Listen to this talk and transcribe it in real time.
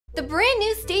The brand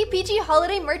new Stay PG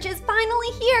holiday merch is finally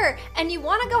here, and you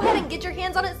want to go ahead and get your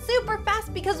hands on it super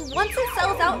fast because once it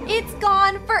sells out, it's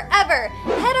gone forever.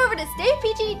 Head over to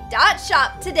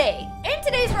staypg.shop today. In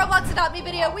today's Roblox Adopt Me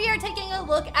video, we are taking a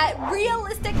look at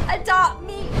realistic Adopt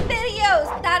Me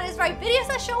videos. That is right, videos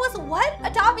that show us what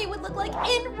Adopt Me would look like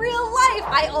in real life.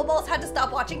 I almost had to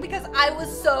stop watching because I was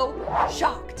so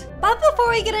shocked. But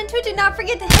before we get into it, do not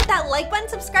forget to hit that like button,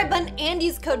 subscribe button, and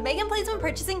use code Meganplays when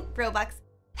purchasing Robux.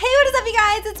 Hey, what is up, you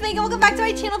guys? It's Megan. Welcome back to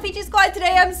my channel, PG Squad.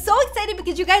 Today, I'm so excited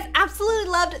because you guys absolutely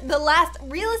loved the last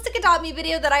realistic Adopt Me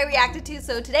video that I reacted to.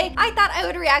 So today, I thought I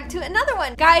would react to another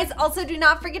one. Guys, also do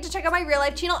not forget to check out my real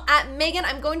life channel at Megan.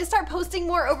 I'm going to start posting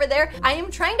more over there. I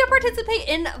am trying to participate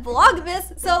in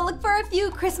Vlogmas, so look for a few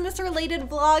Christmas-related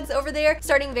vlogs over there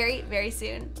starting very, very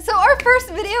soon. So our first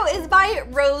video is by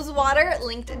Rosewater,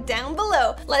 linked down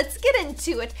below. Let's get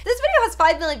into it. This video has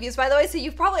 5 million views, by the way, so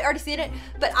you've probably already seen it,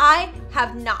 but I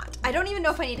have not. I don't even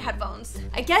know if I need headphones.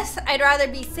 I guess I'd rather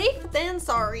be safe than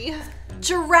sorry.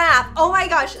 Giraffe. Oh my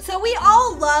gosh. So we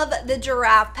all love the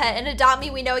giraffe pet in Adopt Me.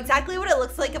 We know exactly what it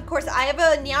looks like. Of course, I have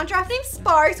a neon giraffe named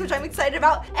Sparks, which I'm excited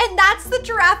about. And that's the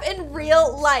giraffe in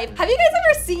real life. Have you guys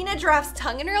ever seen a giraffe's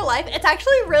tongue in real life? It's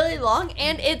actually really long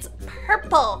and it's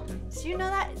purple. Did you know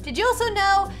that? Did you also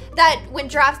know that when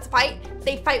giraffes fight,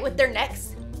 they fight with their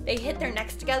necks? They hit their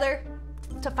necks together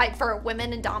to fight for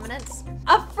women and dominance.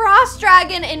 A frost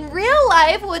dragon in real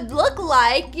life would look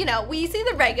like, you know, we see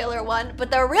the regular one, but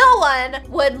the real one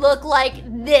would look like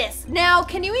this. Now,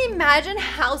 can you imagine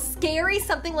how scary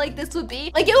something like this would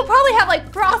be? Like, it would probably have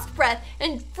like frost breath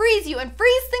and freeze you and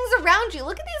freeze things around you.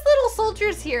 Look at these little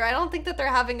soldiers here. I don't think that they're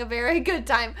having a very good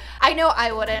time. I know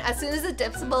I wouldn't. As soon as it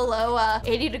dips below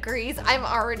 80 degrees, I'm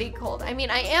already cold. I mean,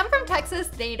 I am from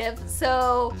Texas, native,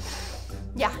 so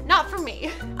yeah, not for me.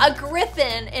 A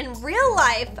griffin in real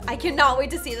life. I cannot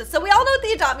wait to see this. So we all know what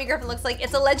the Adopt Me griffin looks like.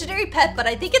 It's a legendary pet, but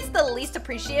I think it's the least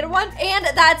appreciated one. And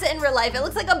that's in real life. It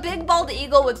looks like a big bald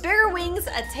eagle with bigger wings,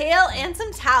 a tail, and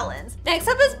some talons. Next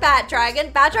up is bat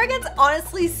dragon. Bat dragons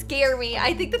honestly scare me.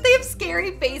 I think that they have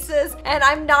scary faces, and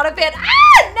I'm not a fan.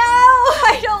 Ah, no!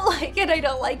 I don't like it. I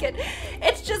don't like it.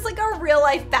 It's just like a real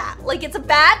life bat. Like, it's a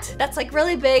bat that's like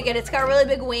really big, and it's got really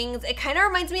big wings. It kind of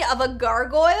reminds me of a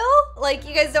gargoyle. Like,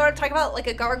 you guys know what I'm talking about? Like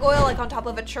a gargoyle, like on top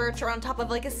of a church or on top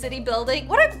of like a city building.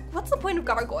 What's the point of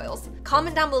gargoyles?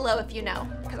 Comment down below if you know,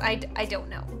 because I don't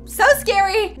know. So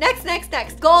scary. Next.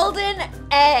 Golden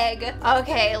egg.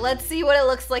 Okay, let's see what it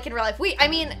looks like in real life. I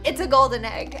mean, it's a golden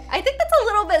egg. I think that's a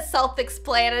little bit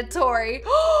self-explanatory.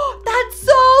 That's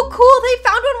so cool. They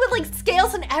found one with like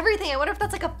scales and everything. I wonder if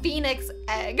that's like a phoenix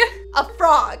egg. A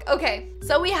frog. Okay,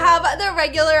 so we have the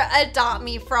regular Adopt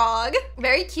Me frog.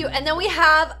 Very cute. And then we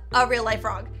have a real life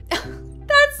frog.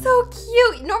 That's so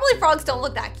cute. Normally frogs don't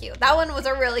look that cute. That one was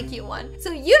a really cute one.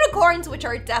 So unicorns, which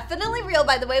are definitely real,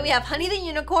 by the way. We have Honey the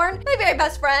unicorn, my very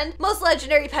best friend, most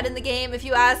legendary pet in the game, if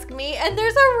you ask me. And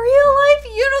there's a real life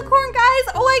unicorn,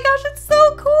 guys. Oh my gosh, it's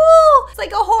so cool. It's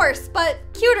like a horse, but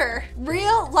cuter.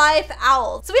 Real life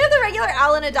owl. So we have the regular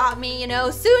owl in Adopt Me, you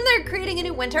know. Soon they're creating a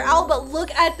new winter owl, but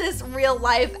look at this real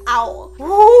life owl.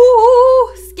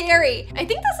 Ooh, scary. I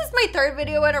think this is my 3rd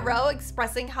video in a row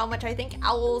expressing how much I think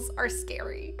owls are scary.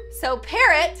 So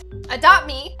parrot, Adopt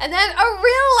Me, and then a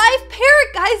real life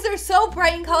parrot. Guys, they're so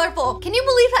bright and colorful. Can you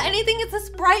believe that anything is this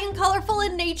bright and colorful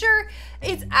in nature?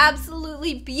 It's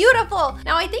absolutely beautiful.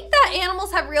 Now, I think that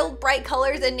animals have real bright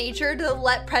colors in nature to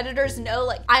let predators know,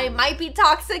 like, I might be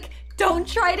toxic. Don't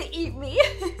try to eat me.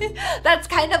 That's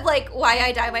kind of like why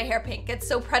I dye my hair pink. It's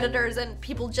so predators and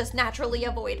people just naturally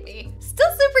avoid me. Still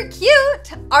super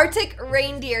cute. Arctic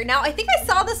reindeer. Now, I think I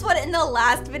saw this one in the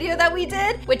last video that we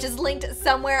did, which is linked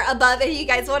somewhere above if you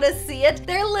guys want to see it.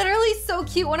 They're literally so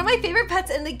cute. One of my favorite pets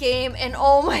in the game, and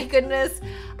oh my goodness,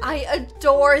 I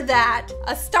adore that.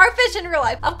 A starfish in real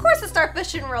life. Of course, a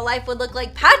starfish in real life would look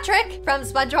like Patrick from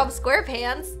SpongeBob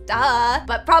SquarePants. Duh,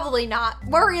 but probably not.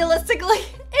 More realistically,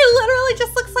 it literally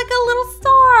just looks like a little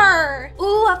star.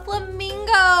 Ooh, a flamingo.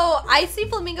 I see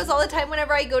flamingos all the time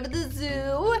whenever I go to the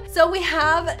zoo. So we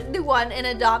have the one in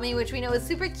Adopt Me, which we know is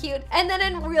super cute. And then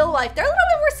in real life, they're a little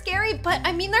bit more scary, but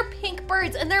I mean, they're pink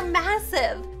birds and they're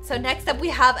massive. So next up we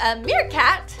have a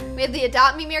meerkat. We have the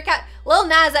Adopt Me meerkat. Lil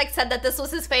Nas X said that this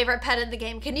was his favorite pet in the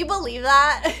game. Can you believe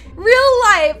that? Real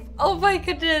life. Oh my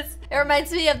goodness. It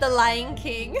reminds me of the Lion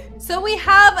King. So we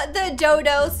have the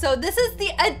dodo. So this is the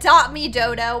Adopt Me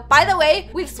dodo. By the way,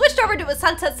 we've switched over to a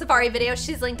Sunset Safari video.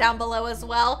 She's linked down below as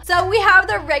well. So we have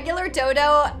the regular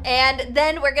dodo, and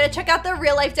then we're gonna check out the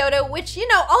real life dodo, which, you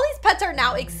know, all these pets are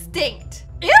now extinct.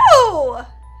 Ew!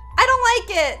 I don't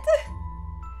like it.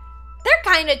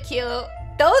 They're kind of cute.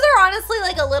 those are honestly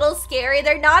like a little scary.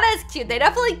 They're not as cute. They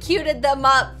definitely cuted them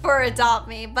up for Adopt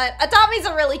Me, but Adopt Me is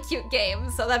a really cute game,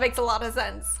 so that makes a lot of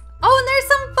sense. Oh, and there's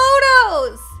some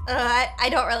photos. I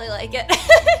don't really like it.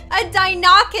 A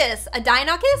Deinonychus. A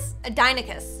Deinonychus? A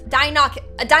Deinonychus.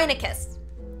 A Deinonychus.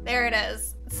 There it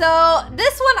is. So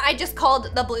this one I just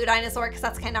called the blue dinosaur because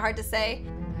that's kind of hard to say.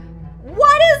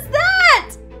 What is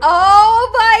that? Oh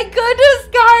my goodness,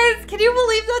 guys. Can you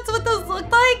believe that's what those look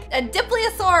like? A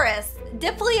Diplosaurus.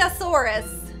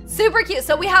 Diplosaurus. Super cute.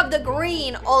 So we have the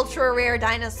green ultra rare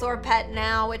dinosaur pet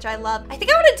now, which I love. I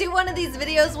think I want to do one of these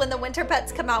videos when the winter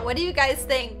pets come out. What do you guys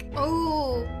think?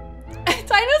 Ooh.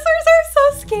 Dinosaurs are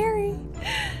so scary.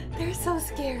 They're so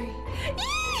scary.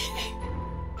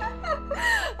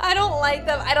 I don't like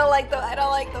them. I don't like them. I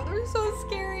don't like them. They're so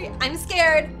scary. I'm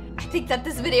scared. I think that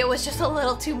this video was just a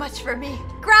little too much for me.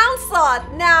 Ground sloth.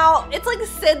 Now, it's like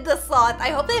Sid the Sloth. I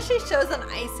hope that she shows an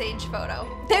Ice Age photo.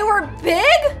 They were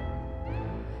big?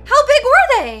 How big were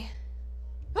they?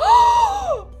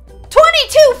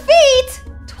 22 feet?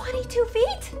 22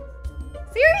 feet?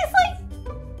 Seriously?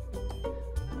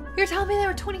 You're telling me they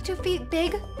were 22 feet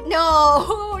big?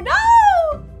 No, no!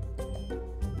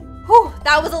 Whew,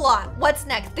 that was a lot. What's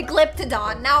next? The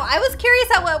Glyptodon. Now, I was curious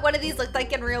at what one of these looked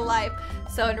like in real life.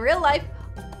 So in real life,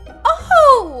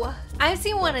 oh, I've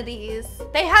seen one of these.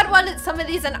 They had some of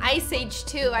these in Ice Age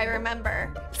too, I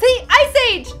remember. See, Ice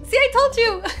Age, see, I told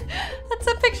you. That's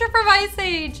a picture from Ice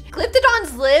Age.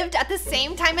 Glyptodons lived at the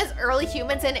same time as early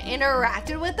humans and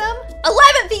interacted with them.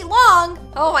 11 feet long.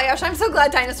 Oh my gosh, I'm so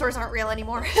glad dinosaurs aren't real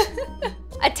anymore.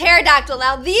 A pterodactyl.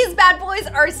 Now these bad boys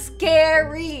are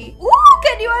scary. Ooh,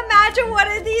 can you imagine one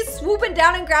of these swooping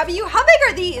down and grabbing you? How big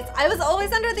are these? I was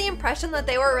always under the impression that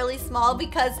they were really small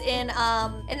because in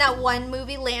that one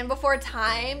movie, Land Before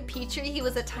Time, Petrie, he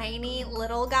was a tiny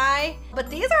little guy.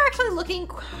 But these are actually looking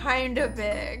kind of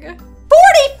big. 40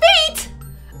 feet!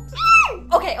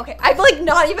 Okay, I'm like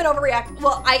not even overreacting.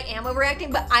 Well, I am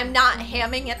overreacting, but I'm not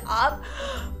hamming it up.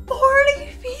 40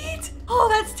 feet? Oh,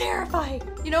 that's terrifying.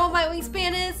 You know what my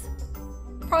wingspan is?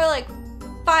 Probably like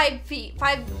 5 feet,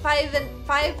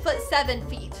 5'7"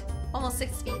 feet, almost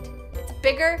 6 feet. It's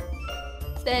bigger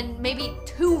than maybe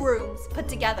 2 rooms put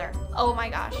together. Oh my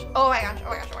gosh, oh my gosh, oh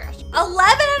my gosh, oh my gosh.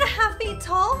 11.5 feet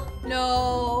tall?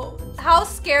 No, how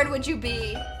scared would you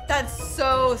be? That's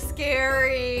so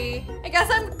scary. I guess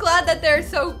I'm glad that they're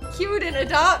so cute and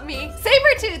Adopt Me.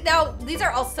 Saber-tooth, now these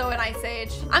are also in Ice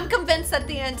Age. I'm convinced that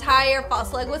the entire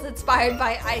fossil egg was inspired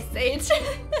by Ice Age.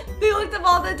 They looked up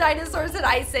all the dinosaurs in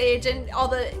Ice Age and all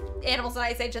the animals in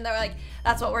Ice Age and they were like,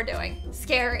 that's what we're doing.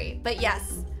 Scary, but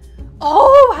yes.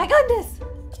 Oh my goodness.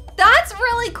 That's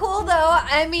really cool though.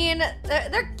 I mean,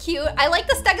 they're cute. I like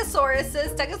the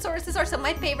Stegosauruses. Stegosauruses are some of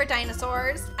my favorite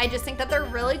dinosaurs. I just think that they're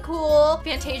really cool.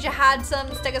 Fantasia had some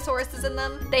Stegosauruses in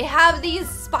them. They have these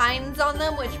spines on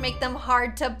them, which make them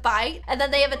hard to bite. And then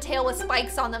they have a tail with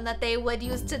spikes on them that they would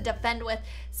use to defend with.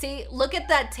 See, look at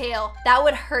that tail. That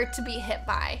would hurt to be hit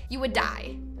by. You would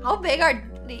die. How big are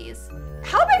these?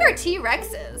 How big are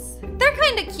T-Rexes? They're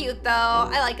kind of cute though.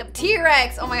 I like them.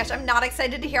 T-Rex. Oh my gosh, I'm not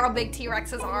excited to hear how big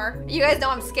T-Rexes are. You guys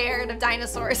know I'm scared of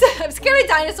dinosaurs. I'm scared of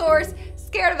dinosaurs,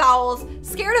 scared of owls,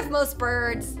 scared of most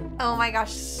birds. Oh my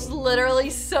gosh, literally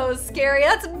so scary.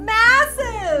 That's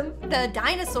massive. The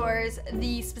dinosaurs,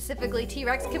 specifically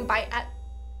T-Rex, can bite at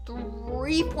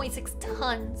 3.6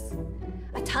 tons.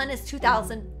 A ton is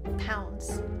 2,000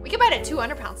 pounds. We can bite at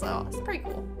 200 pounds though. It's pretty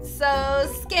cool. So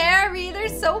scary, they're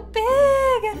so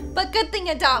big. But good thing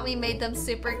Adopt Me made them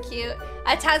super cute.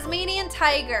 A Tasmanian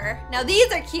tiger. Now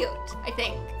these are cute, I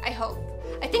think, I hope.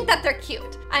 I think that they're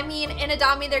cute. I mean, in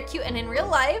Adopt Me, they're cute, and in real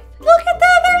life, look at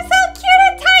them, they're so cute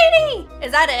and tiny.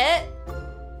 Is that it?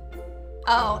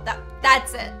 Oh,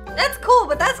 that's it. That's cool,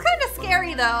 but that's kind of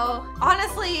scary though.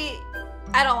 Honestly,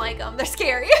 I don't like them. They're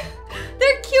scary.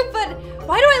 They're cute, but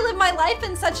why do I live my life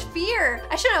in such fear?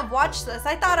 I shouldn't have watched this.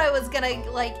 I thought I was gonna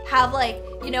have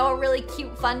you know, a really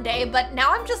cute fun day, but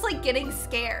now I'm just like getting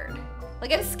scared.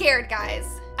 Like I'm scared, guys.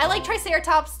 I like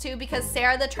Triceratops too because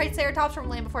Sarah the Triceratops from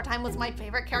Land Before Time was my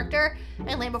favorite character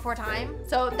in Land Before Time.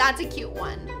 So that's a cute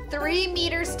one. 3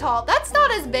 meters tall. That's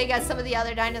not as big as some of the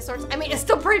other dinosaurs. I mean, it's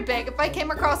still pretty big. If I came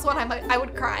across one, I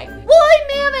would cry. Woolly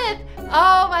mammoth.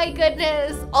 Oh my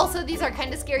goodness. Also, these are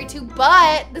kind of scary too,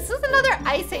 but this is another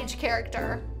Ice Age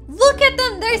character. Look at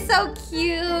them, they're so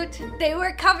cute. They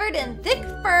were covered in thick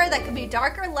fur that could be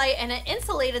dark or light and it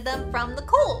insulated them from the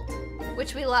cold,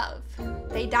 which we love.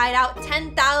 They died out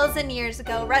 10,000 years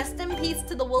ago. Rest in peace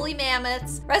to the woolly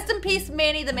mammoths. Rest in peace,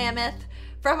 Manny the mammoth.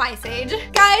 from Ice Age.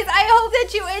 Guys, I hope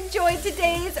that you enjoyed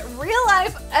today's real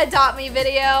life Adopt Me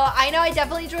video. I know I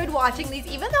definitely enjoyed watching these,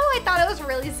 even though I thought it was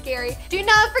really scary. Do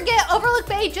not forget, Overlook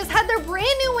Bay just had their brand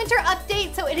new winter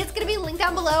update, so it is going to be linked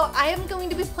down below. I am going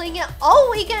to be playing it all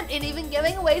weekend and even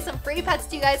giving away some free pets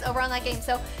to you guys over on that game.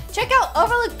 So check out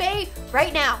Overlook Bay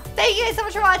right now. Thank you guys so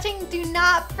much for watching. Do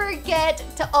not forget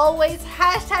to always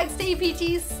hashtag stay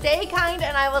peachy, stay kind,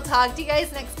 and I will talk to you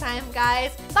guys next time,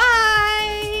 guys.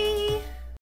 Bye!